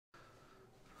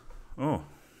Oh.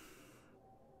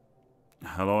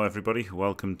 Hello everybody,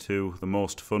 welcome to the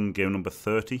most fun game number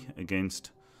 30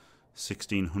 against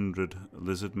 1600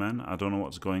 Lizardmen. I don't know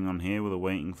what's going on here with the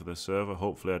waiting for the server.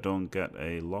 Hopefully I don't get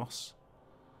a loss.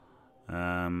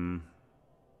 There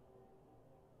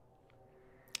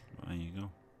you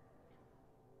go.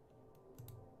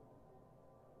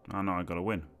 Oh no, I gotta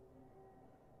win.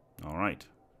 Alright.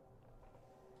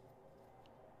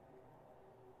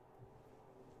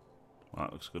 Well,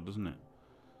 that looks good, doesn't it?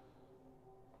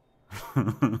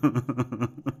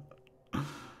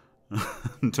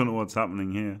 Don't know what's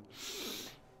happening here.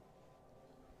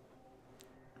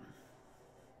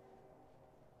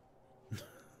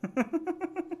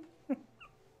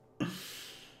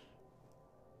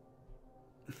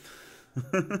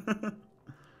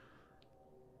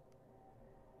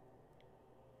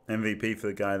 MVP for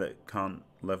the guy that can't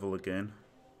level again.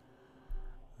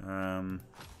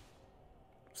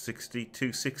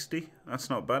 260. That's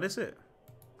not bad, is it?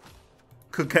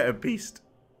 Could get a beast.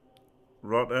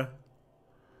 Rotter.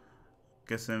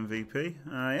 Guess MVP.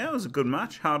 Yeah, it was a good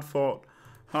match. Hard fought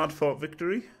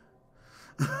victory.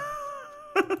 I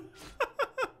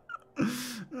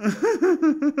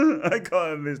can't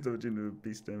have missed the opportunity of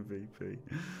beast MVP.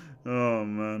 Oh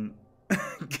man.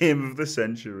 Game of the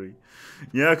century.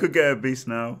 Yeah, I could get a beast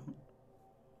now.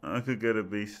 I could get a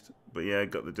beast. But yeah, I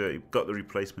got the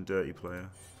replacement dirty player.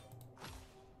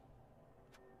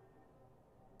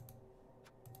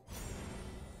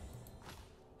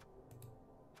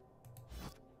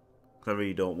 I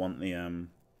really don't want the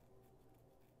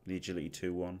agility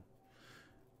 2-1.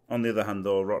 On the other hand,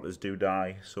 though, rotters do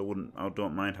die, so I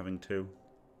don't mind having two.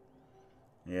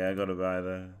 Yeah, I gotta buy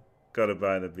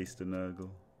the beast of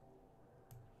Nurgle.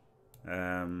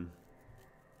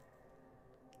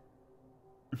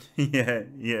 yeah,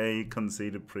 he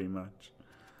conceded pre-match.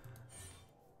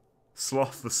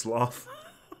 Sloth the Sloth.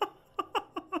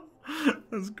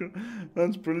 That's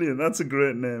brilliant. That's a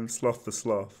great name, Sloth the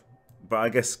Sloth. But I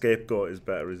guess Scapegoat is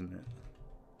better, isn't it?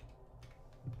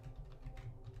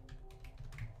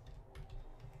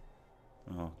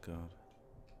 Oh, God.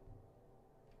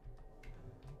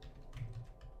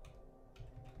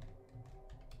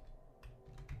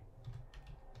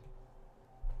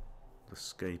 The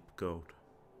Scapegoat.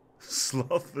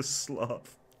 Sloth the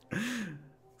Sloth.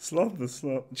 Sloth the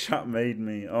Sloth. Chat made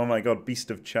me. Oh, my God. Beast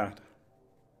of Chat.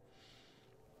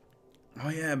 Oh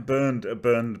yeah, a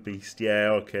burned beast.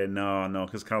 Yeah, okay, no,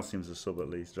 because calcium's a sub at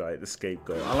least, right? The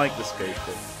Scapegoat. I like the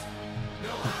Scapegoat.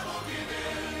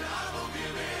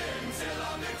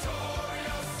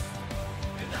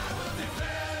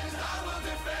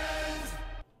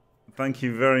 Thank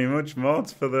you very much,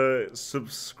 mods, for the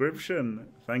subscription.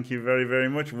 Thank you very, very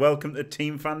much. Welcome to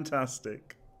Team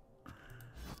Fantastic.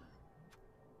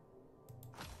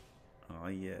 Oh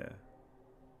yeah.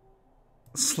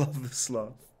 Sloth the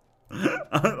Sloth.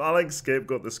 I like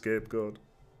Scapegoat the Scapegoat.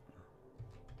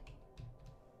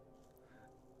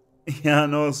 Yeah, I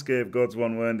know Scapegoat's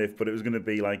one weren't it, but it was gonna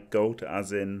be like goat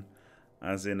as in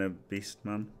a beast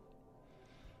man.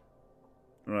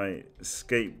 Right,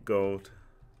 Scapegoat.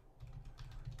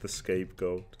 The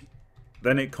Scapegoat.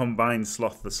 Then it combines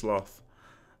Sloth the Sloth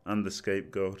and the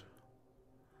Scapegoat.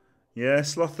 Yeah,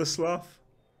 Sloth the Sloth.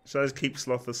 Should I just keep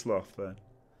Sloth the Sloth then?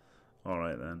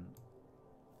 Alright then.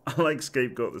 I like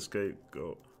Scapegoat the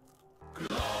Scapegoat.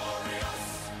 Glorious.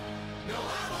 No,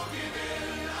 I won't give in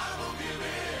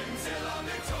till I'm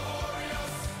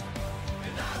victorious.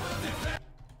 And I will defend.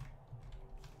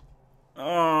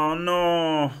 Oh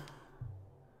no.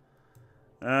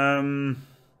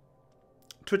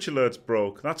 Twitch alerts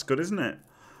broke. That's good, isn't it?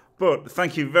 But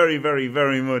thank you very, very,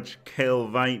 very much, Kale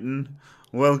Vighton.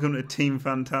 Welcome to Team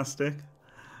Fantastic.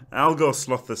 I'll go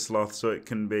Sloth the Sloth so it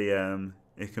can be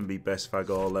best fag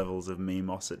all levels of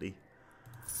memosity.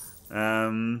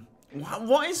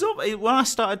 What is up? When I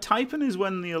started typing is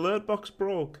when the alert box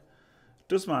broke.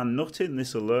 Does my nut in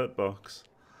this alert box?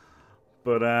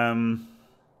 But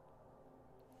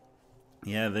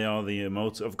yeah, they are the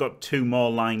emotes. I've got two more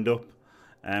lined up,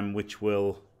 which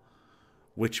will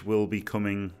be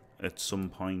coming at some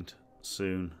point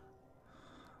soon.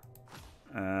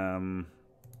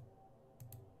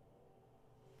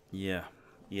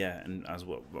 Yeah, and as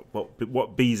what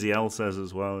BZL says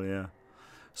as well, yeah.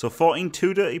 So 14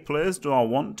 two dirty players. Do I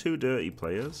want two dirty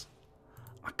players?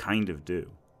 I kind of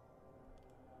do.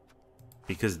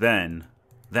 Because then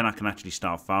I can actually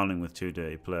start fouling with two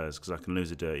dirty players, because I can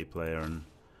lose a dirty player and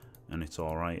it's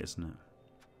alright, isn't it?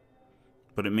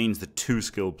 But it means the two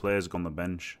skilled players go on the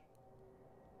bench.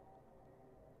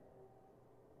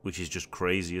 Which is just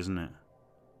crazy, isn't it?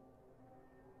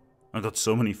 I've got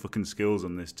so many fucking skills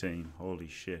on this team. Holy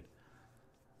shit.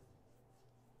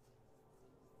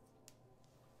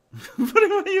 Put it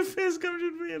where your face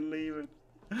captured me and leave it.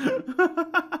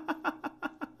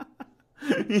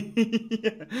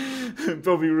 Yeah.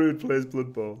 Bobby Roode plays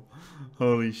Bloodbowl.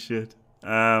 Holy shit.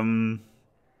 Oh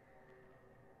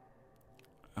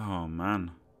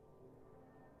man.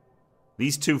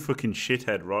 These two fucking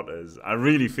shithead rotters. I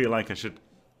really feel like I should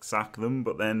sack them,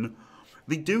 but then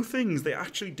they do things. They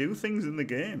actually do things in the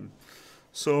game.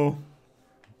 So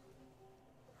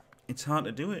it's hard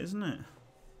to do it, isn't it?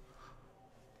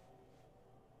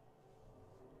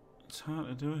 It's hard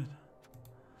to do it.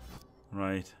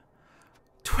 Right.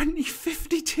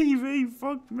 2050 TV,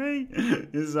 fuck me.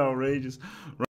 This is outrageous.